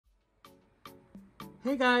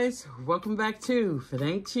Hey guys, welcome back to If It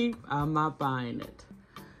Ain't Cheap, I'm Not Buying It.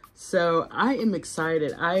 So I am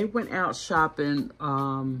excited. I went out shopping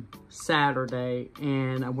Saturday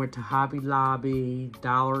and I went to Hobby Lobby,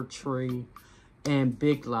 Dollar Tree, and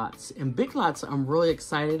Big Lots. And Big Lots I'm really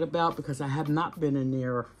excited about because I have not been in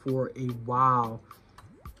there for a while.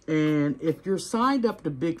 And if you're signed up to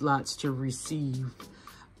Big Lots to receive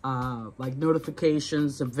like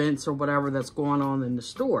notifications, events, or whatever that's going on in the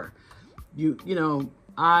store, you know,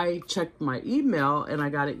 I checked my email and I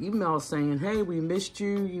got an email saying, hey, we missed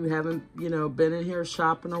you. You haven't, been in here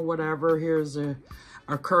shopping or whatever. Here's a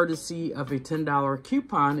courtesy of a $10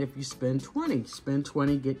 coupon if you spend 20. Spend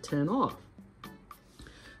 20, get 10 off.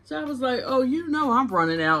 So I was like, oh, I'm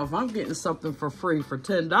running out if I'm getting something for free for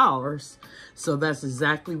 $10. So that's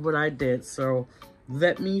exactly what I did. So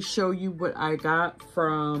let me show you what I got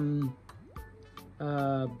from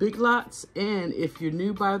Big Lots. And if you're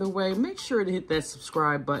new, by the way, make sure to hit that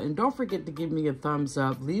subscribe button. Don't forget to give me a thumbs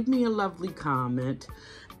up, leave me a lovely comment,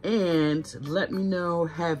 and let me know,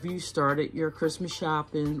 have you started your Christmas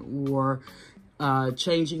shopping or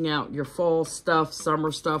changing out your fall stuff,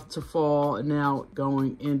 summer stuff to fall, and now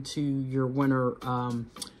going into your winter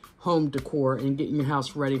home decor and getting your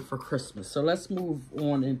house ready for Christmas. So let's move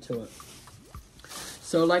on into it.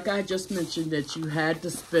 So like I just mentioned, that you had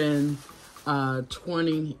to spend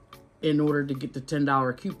 20 in order to get the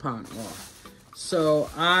 $10 coupon off. So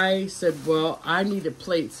I said, well, I needed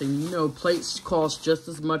plates, and plates cost just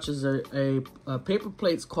as much as paper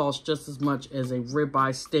plates cost just as much as a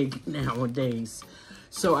ribeye steak nowadays.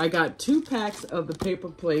 So I got 2 packs of the paper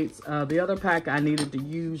plates. The other pack I needed to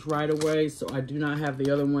use right away, so I do not have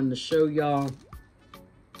the other one to show y'all.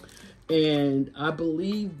 And I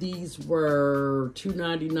believe these were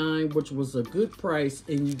 $2.99, which was a good price,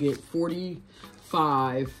 and you get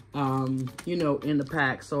 45, in the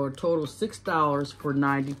pack. So a total $6 for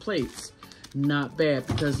 90 plates. Not bad,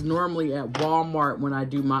 because normally at Walmart, when I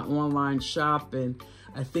do my online shopping,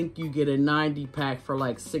 I think you get a 90 pack for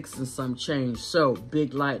like $6 and some change. So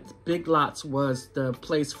Big Lots was the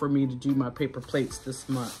place for me to do my paper plates this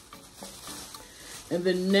month. And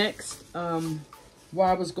then next, while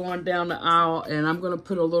I was going down the aisle, and I'm going to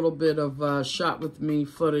put a little bit of shop with me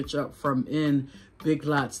footage up from in Big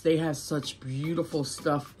Lots. They have such beautiful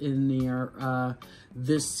stuff in there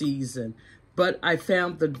this season. But I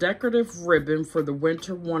found the decorative ribbon for the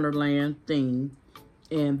Winter Wonderland theme.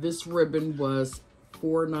 And this ribbon was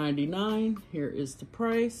 $4.99. Here is the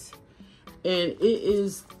price. And it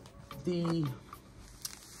is the,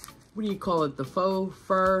 what do you call it? The faux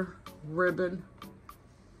fur ribbon.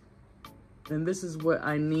 And this is what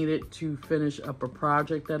I needed to finish up a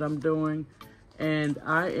project that I'm doing. And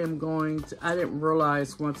I am going to, I didn't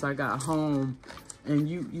realize once I got home, and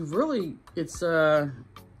you really, it's,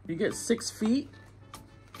 you get 6 feet.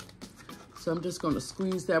 So I'm just going to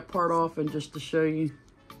squeeze that part off, and just to show you,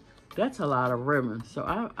 that's a lot of ribbon. So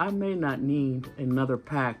I may not need another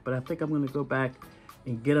pack, but I think I'm going to go back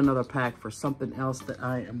and get another pack for something else that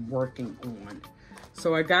I am working on.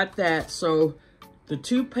 So I got that. So the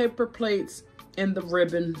 2 paper plates and the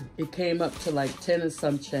ribbon, it came up to like 10 and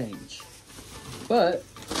some change. But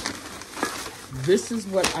this is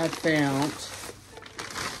what I found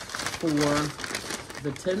for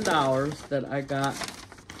the $10 that I got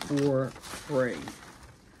for free.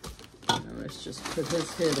 Now let's just put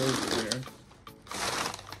his head over there.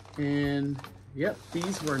 And yep,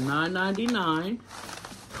 these were $9.99.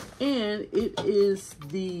 And it is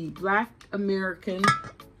the Black American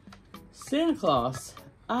Santa Claus.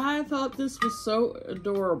 I thought this was so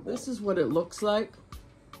adorable. This is what it looks like.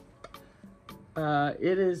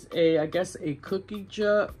 It is I guess a cookie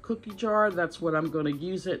jar. That's what I'm going to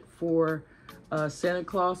use it for, Santa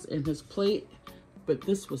Claus and his plate. But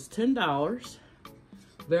this was $10.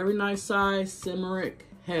 Very nice size, Cimeric,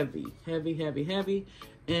 heavy.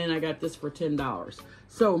 And I got this for $10.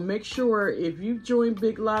 So make sure, if you joined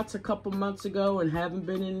Big Lots a couple months ago and haven't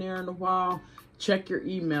been in there in a while, check your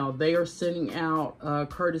email. They are sending out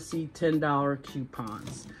courtesy $10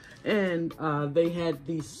 coupons. And they had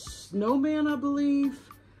the snowman, I believe.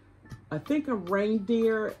 I think a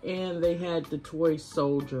reindeer, and they had the toy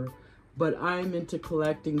soldier. But I'm into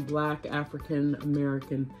collecting Black African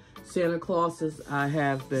American Santa Clauses. I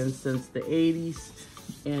have been since the 80s.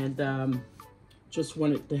 And just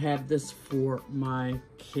wanted to have this for my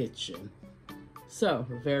kitchen. So,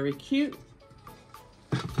 very cute.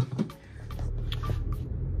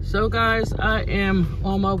 So guys, I am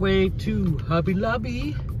on my way to Hobby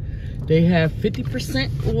Lobby. They have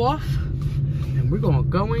 50% off, and we're gonna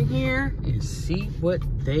go in here and see what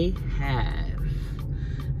they have.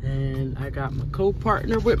 And I got my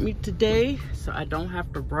co-partner with me today, so I don't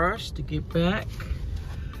have to rush to get back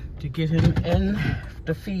to get him in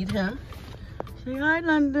to feed him. Say hi,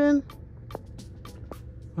 London.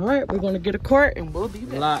 All right, we're gonna get a cart and we'll be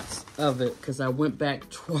back. Lots of it, because I went back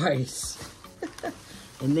twice.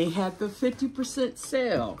 And they had the 50%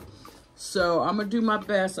 sale. So I'm gonna do my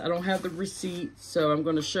best. I don't have the receipt, so I'm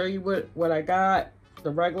gonna show you what I got,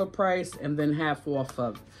 the regular price, and then half off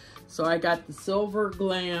of it. So I got the silver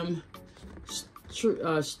glam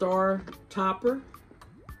star topper,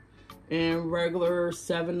 and regular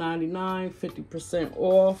 $7.99, 50%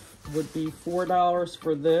 off would be $4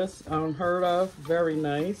 for this. Unheard of, very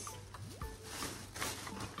nice.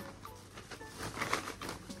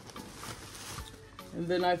 And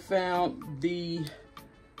then I found the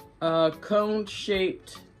cone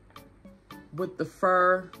shaped with the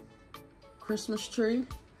fur Christmas tree.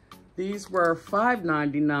 These were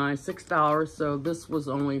 $5.99, $6, so this was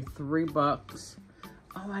only $3.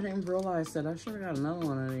 Oh, I didn't realize that. I should have got another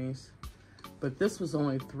one of these. But this was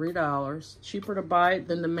only $3. Cheaper to buy it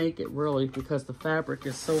than to make it, really, because the fabric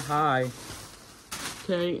is so high.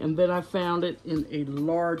 Okay, and then I found it in a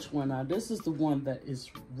large one. Now, this is the one that is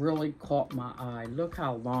really caught my eye. Look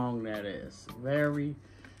how long that is. Very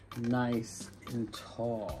nice and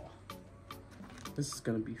tall. This is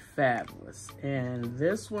gonna be fabulous. And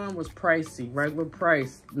this one was pricey, regular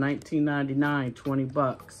price, $19.99, 20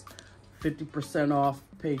 bucks. 50% off,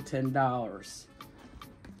 pay $10.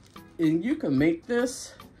 And you can make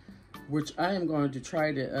this, which I am going to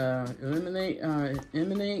try to eliminate,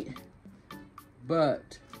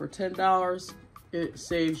 but for $10, it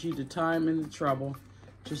saves you the time and the trouble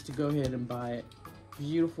just to go ahead and buy it.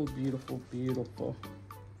 Beautiful, beautiful, beautiful.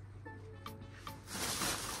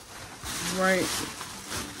 Right.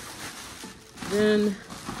 Then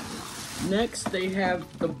next they have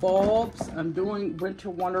the bulbs. I'm doing Winter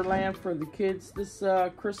Wonderland for the kids this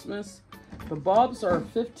Christmas. The bulbs are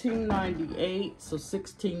 $15.98, so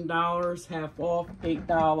 $16, half off,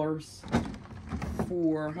 $8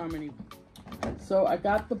 for how many? So I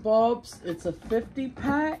got the bulbs. It's a 50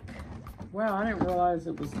 pack. Wow, I didn't realize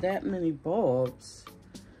it was that many bulbs.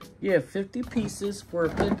 Yeah, 50 pieces for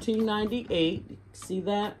 $15.98. See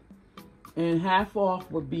that? And half off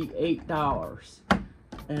would be $8.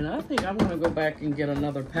 And I think I'm gonna go back and get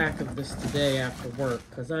another pack of this today after work,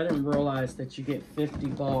 because I didn't realize that you get 50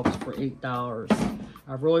 bulbs for $8.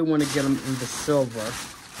 I really want to get them in the silver.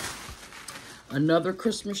 Another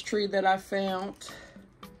Christmas tree that I found.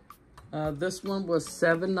 This one was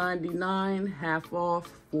 $7.99, half off,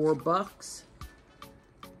 $4.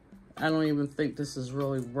 I don't even think this is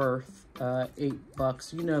really worth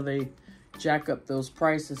 $8. You know, they jack up those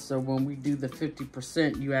prices, so when we do the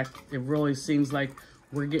 50%, it really seems like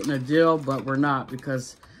we're getting a deal, but we're not,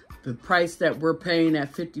 because the price that we're paying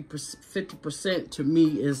at 50% to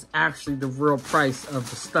me is actually the real price of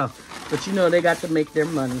the stuff. But you know, they got to make their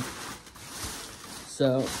money.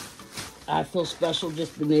 So I feel special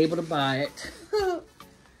just being able to buy it.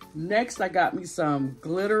 Next, I got me some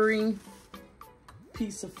glittering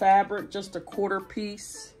piece of fabric, just a quarter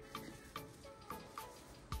piece.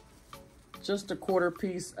 Just a quarter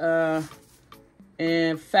piece.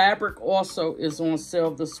 And fabric also is on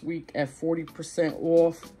sale this week at 40%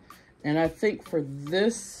 off. And I think for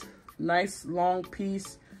this nice long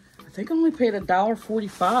piece, I think I only paid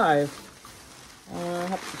 $1.45. I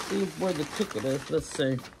have to see where the ticket is. Let's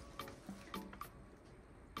see.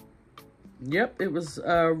 Yep, it was,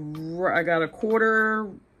 I got a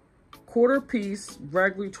quarter piece,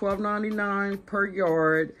 regularly $12.99 per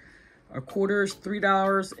yard. A quarter is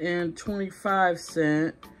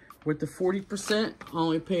 $3.25. With the 40%, I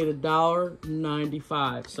only paid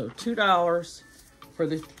 $1.95. So $2 for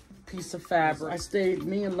the piece of fabric.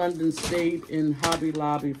 Me and London stayed in Hobby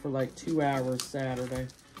Lobby for like 2 hours Saturday,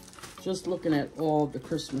 just looking at all the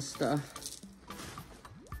Christmas stuff.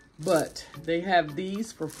 But they have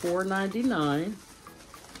these for $4.99,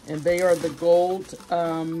 and they are the gold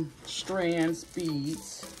strands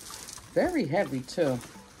beads. Very heavy too.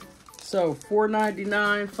 So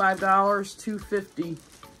 $4.99, $5, $2.50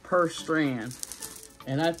 per strand.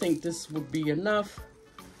 And I think this would be enough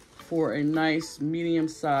for a nice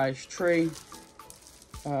medium-sized tree.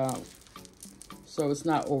 So it's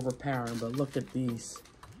not overpowering, but look at these.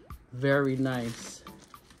 Very nice.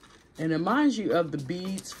 And it reminds you of the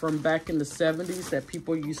beads from back in the 70s that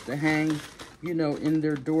people used to hang, you know, in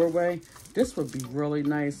their doorway. This would be really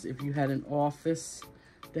nice if you had an office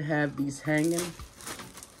to have these hanging.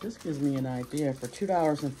 This gives me an idea for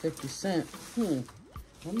 $2.50.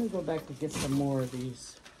 Let me go back and get some more of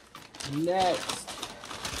these. Next,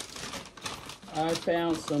 I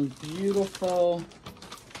found some beautiful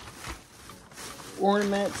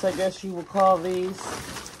ornaments, I guess you would call these.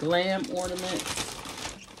 Glam ornaments.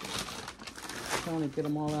 I'm trying to get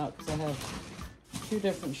them all out because I have 2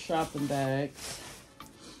 different shopping bags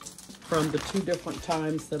from the 2 different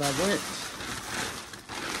times that I went.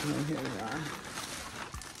 And here we are.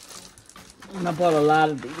 And I bought a lot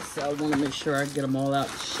of these, so I want to make sure I get them all out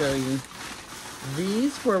to show you.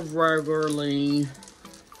 These were regularly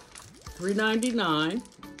 $3.99.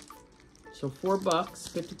 So $4,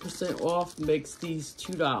 50% off makes these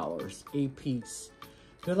 $2 a piece.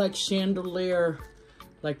 They're like chandelier,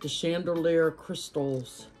 like the chandelier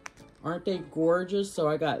crystals. Aren't they gorgeous? So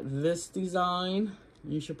I got this design.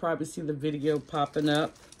 You should probably see the video popping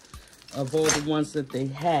up of all the ones that they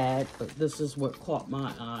had, but this is what caught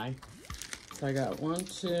my eye. So I got 1,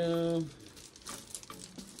 2.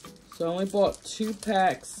 So I only bought 2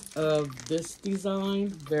 packs of this design.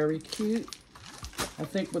 Very cute. I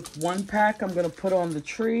think with 1 pack I'm going to put on the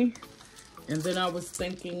tree. And then I was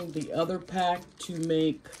thinking the other pack to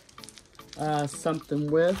make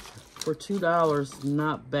something with for $2.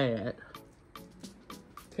 Not bad.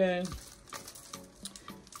 Okay.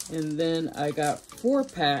 And then I got 4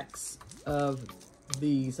 packs of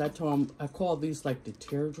these. I call these like the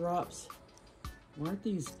teardrops. Aren't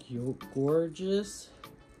these gorgeous?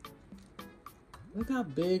 Look how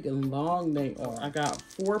big and long they are. I got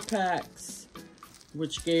 4 packs,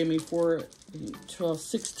 which gave me 4, 12,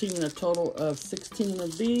 16, a total of 16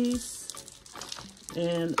 of these.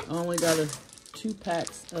 And I only got 2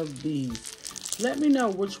 packs of these. Let me know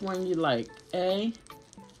which one you like, A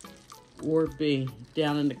or B,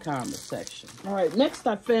 down in the comment section. All right, next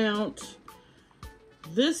I found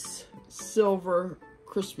this silver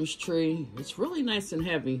Christmas tree. It's really nice and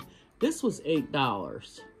heavy. This was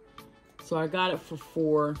 $8. So I got it for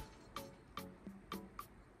 $4.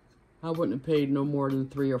 I wouldn't have paid no more than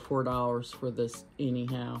 $3 or $4 for this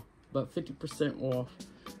anyhow, but 50% off.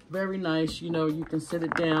 Very nice. You know, you can sit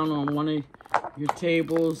it down on one of your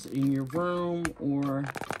tables in your room, or,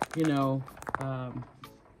 you know,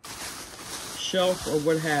 shelf or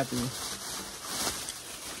what have you.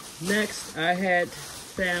 Next, I had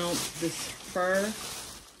found this fur,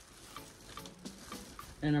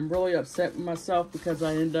 and I'm really upset with myself because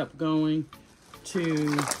I ended up going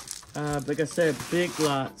to, like I said, Big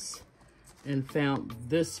Lots and found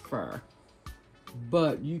this fur.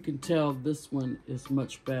 But you can tell this one is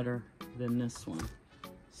much better than this one.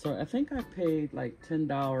 So I think I paid like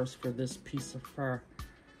 $10 for this piece of fur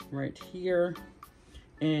right here.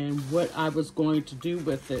 And what I was going to do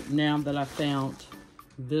with it, now that I found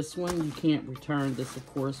this one, you can't return this, of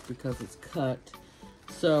course, because it's cut.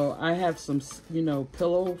 So I have some, you know,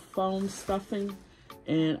 pillow foam stuffing,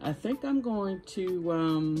 and I think I'm going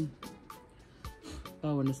to,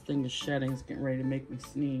 oh, and this thing is shedding. It's getting ready to make me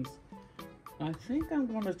sneeze. I think I'm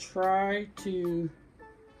going to try to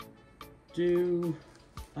do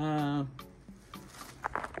 2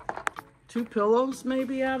 pillows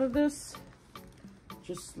maybe out of this.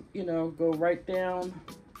 Just, you know, go right down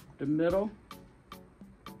the middle.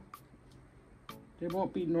 They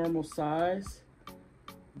won't be normal size,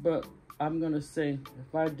 but I'm going to see.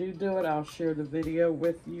 If I do it, I'll share the video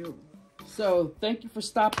with you. So thank you for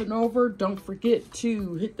stopping over. Don't forget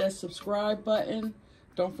to hit that subscribe button.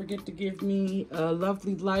 Don't forget to give me a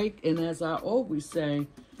lovely like. And as I always say,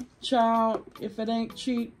 child, if it ain't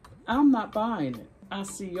cheap, I'm not buying it. I'll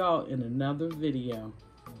see y'all in another video.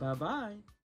 Bye-bye.